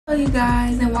Hello you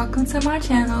guys, and welcome to my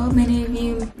channel. Many of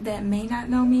you that may not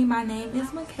know me, my name is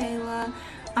Mykayla.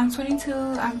 I'm 22,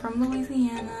 I'm from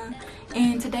Louisiana,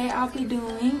 and today I'll be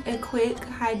doing a quick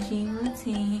hygiene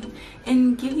routine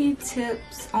and give you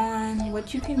tips on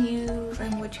what you can use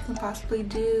and what you can possibly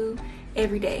do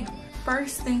every day.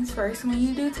 First things first, when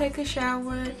you do take a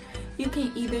shower, you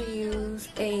can either use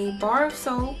a bar of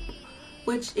soap,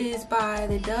 which is by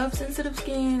the Dove Sensitive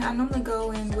Skin. I normally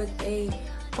go in with a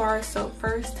bar of soap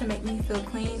first to make me feel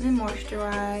clean and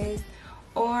moisturized,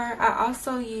 or I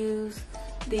also use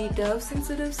the Dove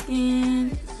Sensitive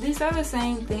Skin. These are the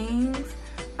same things.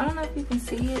 I don't know if you can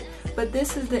see it, but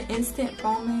this is the instant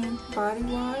foaming body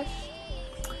wash,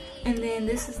 and then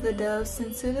this is the Dove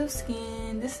Sensitive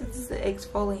Skin. This is the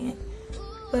exfoliant,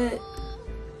 but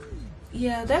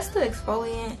yeah, that's the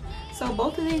exfoliant. So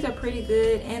both of these are pretty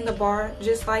good, and the bar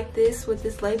just like this with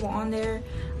this label on there.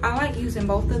 I like using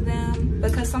both of them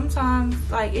because sometimes,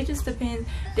 like, it just depends.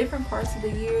 Different parts of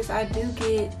the years I do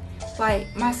get,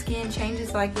 like, my skin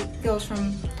changes, like it goes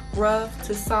from rough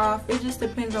to soft. It just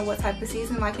depends on what type of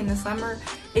season. Like in the summer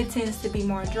it tends to be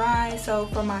more dry, so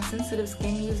for my sensitive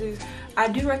skin users I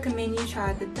do recommend you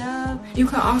try the Dove. You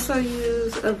can also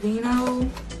use Aveeno.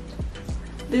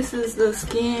 This is the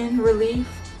Skin Relief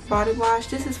body wash.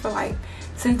 This is for like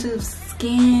sensitive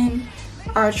skin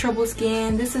or troubled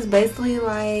skin. This is basically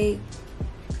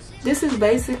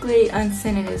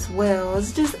unscented as well.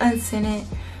 It's just unscented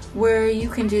where you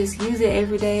can just use it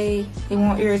every day. It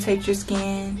won't irritate your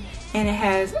skin, and it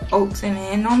has oats in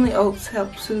it, and normally oats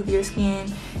help soothe your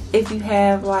skin if you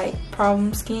have like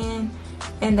problem skin,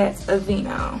 and that's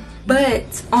Aveeno.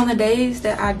 But on the days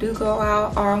that I do go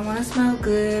out or I want to smell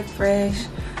good, fresh,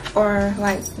 or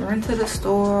like run to the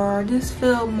store or just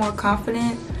feel more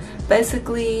confident,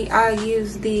 basically I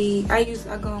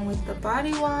go in with the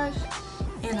body wash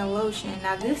and a lotion.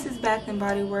 Now this is Bath and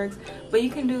Body Works, but you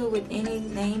can do it with any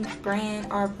named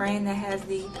brand or brand that has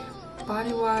the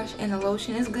body wash and the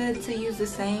lotion. It's good to use the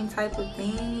same type of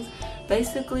things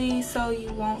basically, so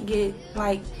you won't get,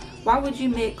 like, why would you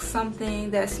mix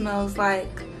something that smells like,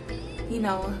 you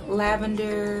know,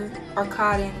 lavender or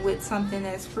cotton with something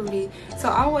that's fruity? So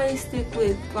always stick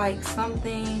with like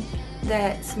something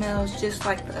that smells just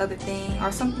like the other thing,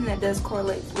 or something that does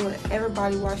correlate with whatever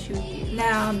body wash you use.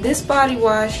 Now this body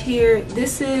wash here,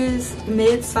 this is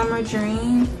Midsummer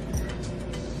Dream.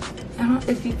 I don't know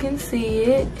if you can see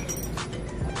it.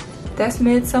 That's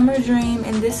Midsummer Dream,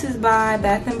 and this is by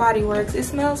Bath and Body Works. It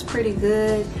smells pretty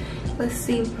good. Let's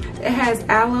see, it has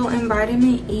aloe and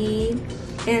vitamin E,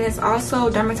 and it's also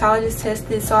dermatologist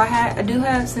tested. So I do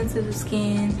have sensitive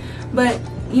skin, but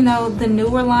you know, the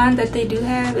newer line that they do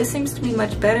have, it seems to be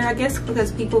much better, I guess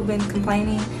because people have been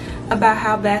complaining about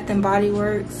how Bath and Body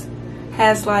Works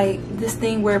has like this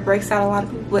thing where it breaks out a lot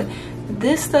of people, but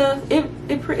this stuff,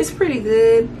 it's pretty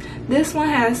good. This one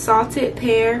has salted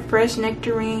pear, fresh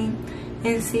nectarine,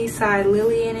 and seaside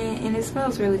lily in it, and it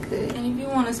smells really good. And if you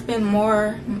want to spend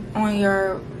more on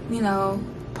your, you know,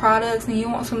 products and you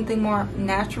want something more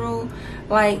natural,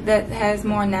 like that has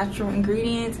more natural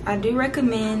ingredients, I do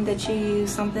recommend that you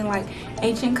use something like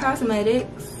Ancient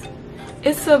Cosmetics.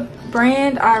 It's a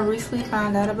brand I recently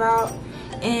found out about,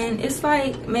 and it's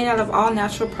like made out of all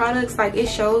natural products. Like it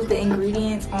shows the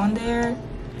ingredients on there.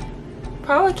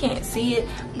 Probably can't see it,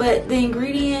 but the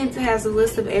ingredients has a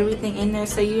list of everything in there,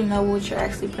 so you know what you're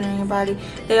actually putting in your body.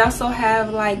 They also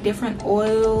have like different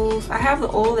oils. I have the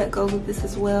oil that goes with this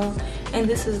as well, and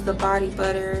this is the body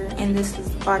butter, and this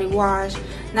is the body wash.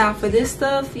 Now for this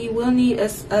stuff you will need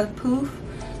a poof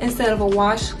instead of a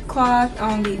washcloth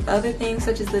on the other things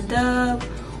such as the Dove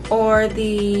or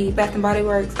the Bath and Body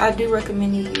Works. I do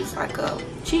recommend you use like a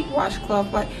cheap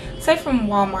washcloth, like say from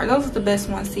Walmart. Those are the best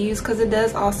ones to use because it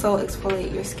does also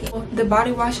exfoliate your skin. The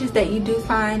body washes that you do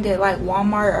find at like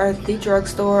Walmart or the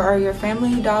drugstore or your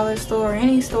Family Dollar store or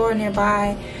any store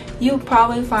nearby, you'll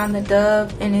probably find the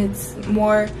Dove, and it's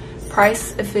more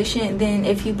price efficient than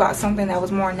if you bought something that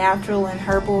was more natural and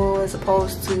herbal as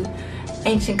opposed to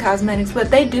Ancient Cosmetics.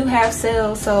 But they do have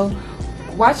sales, so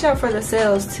watch out for the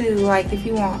sales too. Like if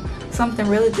you want something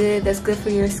really good that's good for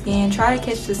your skin, try to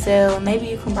catch the sale, and maybe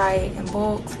you can buy it in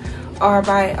bulks or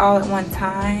buy it all at one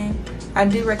time. I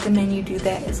do recommend you do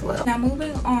that as well. Now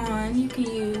moving on, you can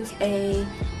use a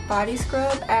body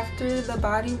scrub after the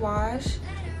body wash.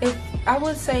 I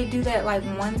would say do that like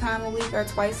one time a week or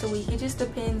twice a week. It just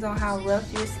depends on how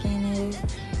rough your skin is.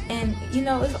 And you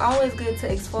know, it's always good to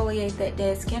exfoliate that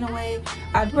dead skin away.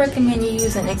 I do recommend you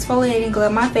use an exfoliating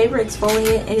glove. My favorite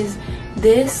exfoliant is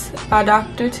this by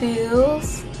Dr.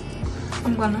 Teal's.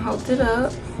 I'm gonna hold it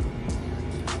up.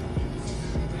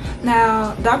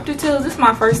 Now, Dr. Teal's, this is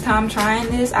my first time trying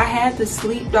this. I had the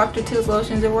Sleep Dr. Teal's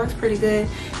lotions. It works pretty good.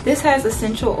 This has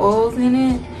essential oils in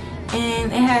it,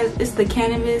 and it's the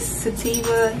cannabis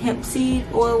sativa hemp seed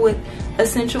oil with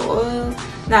essential oils.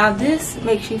 Now, this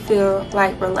makes you feel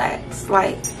like relaxed.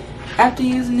 Like after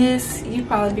using this, you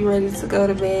probably be ready to go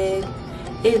to bed.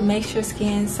 It makes your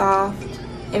skin soft,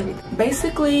 everything.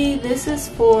 Basically, this is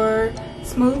for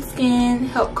smooth skin,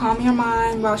 help calm your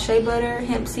mind, while shea butter,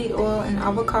 hemp seed oil, and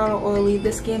avocado oil leave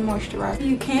the skin moisturized.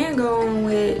 You can go on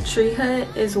with Tree Hut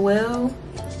as well.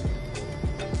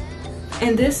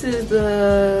 And this is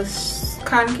the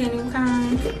cotton candy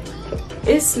kind.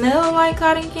 It smells like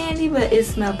cotton candy, but it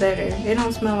smells better. It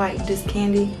don't smell like just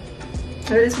candy.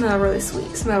 But it smells really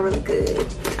sweet. It smells really good.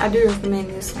 I do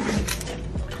recommend this one.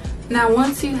 Now,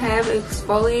 once you have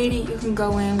exfoliated, you can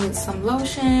go in with some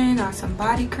lotion or some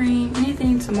body cream,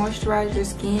 anything to moisturize your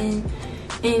skin.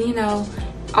 And you know,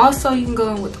 also you can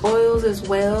go in with oils as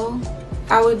well.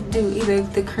 I would do either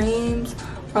the creams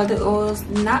or the oils,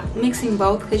 not mixing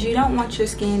both, because you don't want your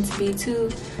skin to be too,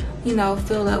 you know,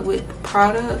 filled up with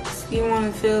products. You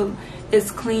want to feel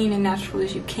as clean and natural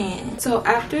as you can. So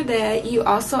after that, you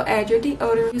also add your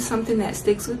deodorant, something that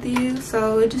sticks with you.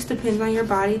 So it just depends on your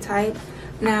body type.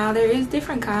 Now, there is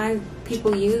different kinds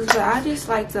people use, but I just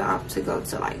like to opt to go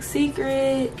to like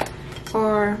Secret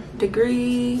or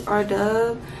Degree or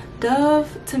Dove. Dove,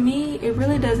 to me, it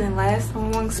really doesn't last so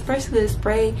long, especially the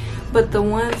spray. But the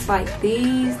ones like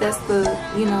these, that's the,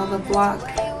 you know, the block,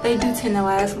 they do tend to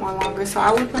last more longer. So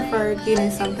I would prefer getting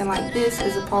something like this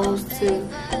as opposed to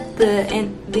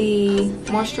the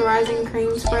moisturizing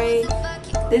cream spray.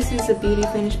 This is a beauty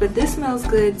finish, but this smells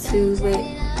good too. But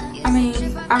I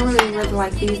mean, I really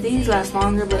like these. These last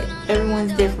longer, but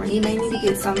everyone's different. You may need to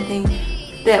get something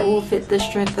that will fit the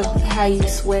strength of how you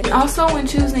sweat. And also, when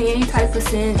choosing any type of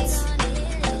scents,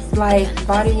 like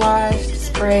body wash,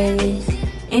 spray,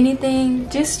 anything,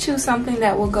 just choose something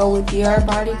that will go with your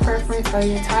body preference or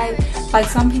your type. Like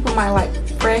some people might like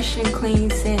fresh and clean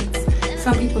scents.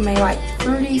 Some people may like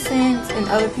fruity scents, and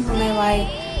other people may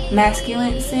like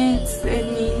masculine scents.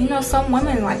 And you know, some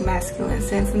women like masculine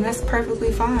scents, and that's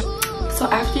perfectly fine. So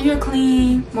after you're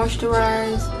clean,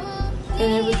 moisturized,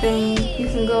 and everything, you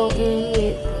can go in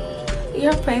with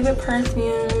your favorite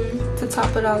perfume to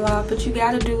top it all off. But you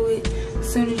gotta do it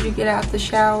as soon as you get out the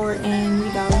shower and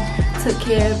you know, took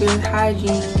care of your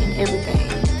hygiene and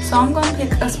everything. So I'm gonna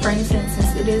pick a spring scent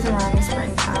since it is around the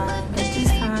springtime at this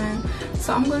time.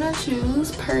 So I'm gonna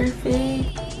choose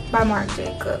Perfect by Marc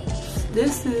Jacobs.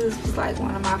 This is like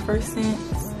one of my first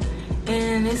scents,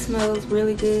 and it smells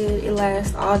really good. It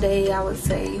lasts all day, I would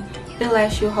say. It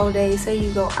lasts you a whole day. Say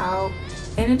you go out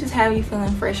and it just have you feeling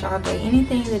fresh all day.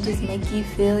 Anything that just make you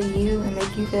feel you and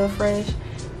make you feel fresh,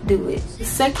 do it. The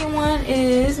second one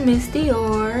is Miss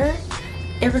Dior.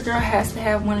 Every girl has to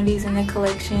have one of these in their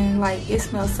collection. Like, it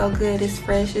smells so good, it's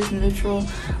fresh, it's neutral.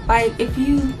 Like, if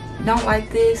you don't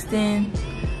like this, then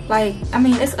like, I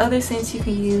mean, it's other scents you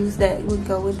can use that would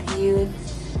go with you,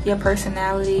 your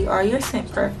personality or your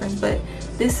scent preference. But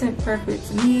this scent preference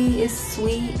to me is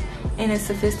sweet and it's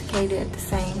sophisticated at the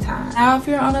same time. Now, if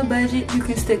you're on a budget, you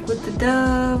can stick with the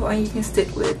Dove, or you can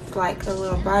stick with like a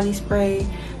little body spray,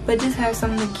 but just have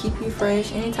something to keep you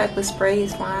fresh. Any type of spray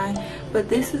is fine. But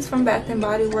this is from Bath and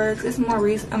Body Works. It's more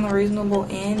on the reasonable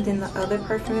end than the other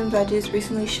perfumes I just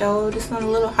recently showed. It's on a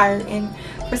little higher end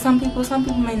for some people. Some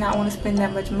people may not want to spend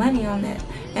that much money on it,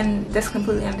 and that's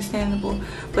completely understandable.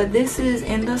 But this is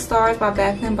In the Stars by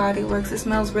Bath and Body Works. It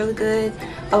smells really good.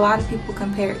 A lot of people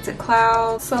compare it to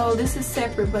Cloud. So this is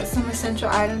separate, but some essential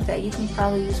items that you can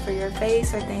probably use for your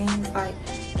face are things like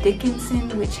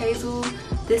Dickinson Witch Hazel.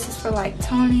 This is for like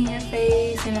toning your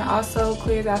face, and it also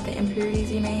clears out the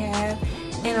impurities you may have.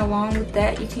 And along with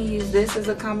that, you can use this as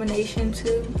a combination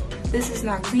too. This is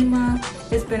Noxzema.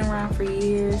 It's been around for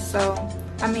years, so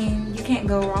I mean, you can't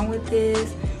go wrong with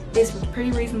this. It's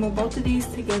pretty reasonable. Both of these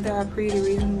together are pretty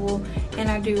reasonable, and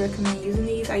I do recommend using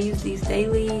these. I use these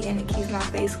daily, and it keeps my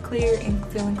face clear and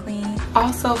feeling clean.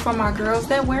 Also, for my girls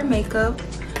that wear makeup,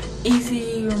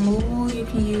 easy removal, you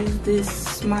can use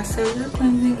this micellar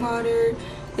cleansing water.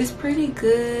 It's pretty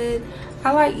good.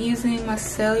 I like using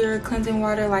micellar cleansing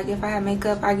water. Like if I have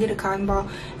makeup, I get a cotton ball,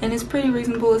 and it's pretty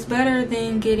reasonable. It's better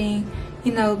than getting,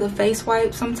 you know, the face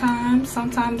wipes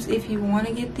sometimes if you want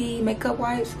to get the makeup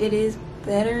wipes, it is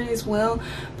better as well.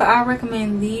 But I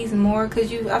recommend these more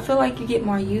because I feel like you get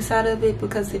more use out of it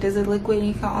because it is a liquid and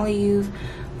you can only use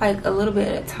like a little bit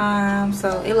at a time.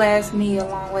 So it lasts me a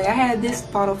long way. I had this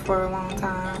bottle for a long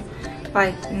time,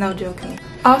 like no joking.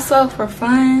 Also, for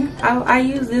fun, I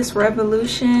use this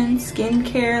Revolution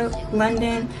Skincare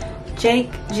London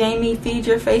Jamie Feed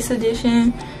Your Face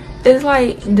edition. It's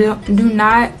like do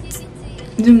not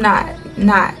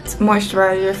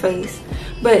moisturize your face,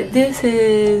 but this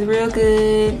is real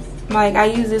good. Like, I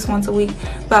use this once a week,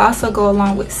 but I also go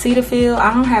along with Cetaphil.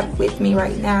 I don't have it with me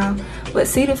right now, but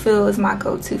Cetaphil is my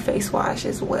go-to face wash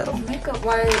as well. Makeup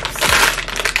wipes,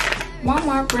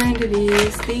 Walmart brand it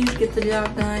is. These get the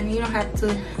job done. You don't have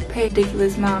to pay a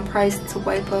ridiculous amount of price to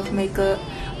wipe off makeup.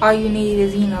 All you need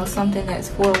is, you know, something that's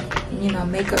for, you know,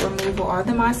 makeup removal, or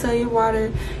the micellar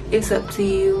water. It's up to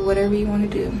you, whatever you want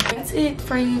to do. That's it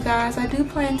for you guys. I do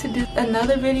plan to do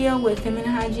another video with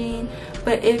feminine hygiene,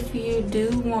 but if you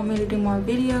do want me to do more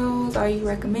videos, or you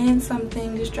recommend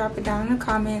something, just drop it down in the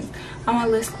comments. I'm gonna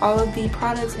list all of the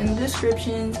products in the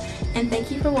descriptions. And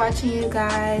thank you for watching, you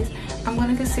guys. I'm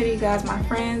gonna consider you guys my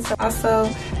friends. Also,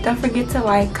 don't forget to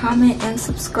like, comment, and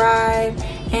subscribe,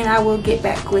 and I will get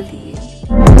back with you.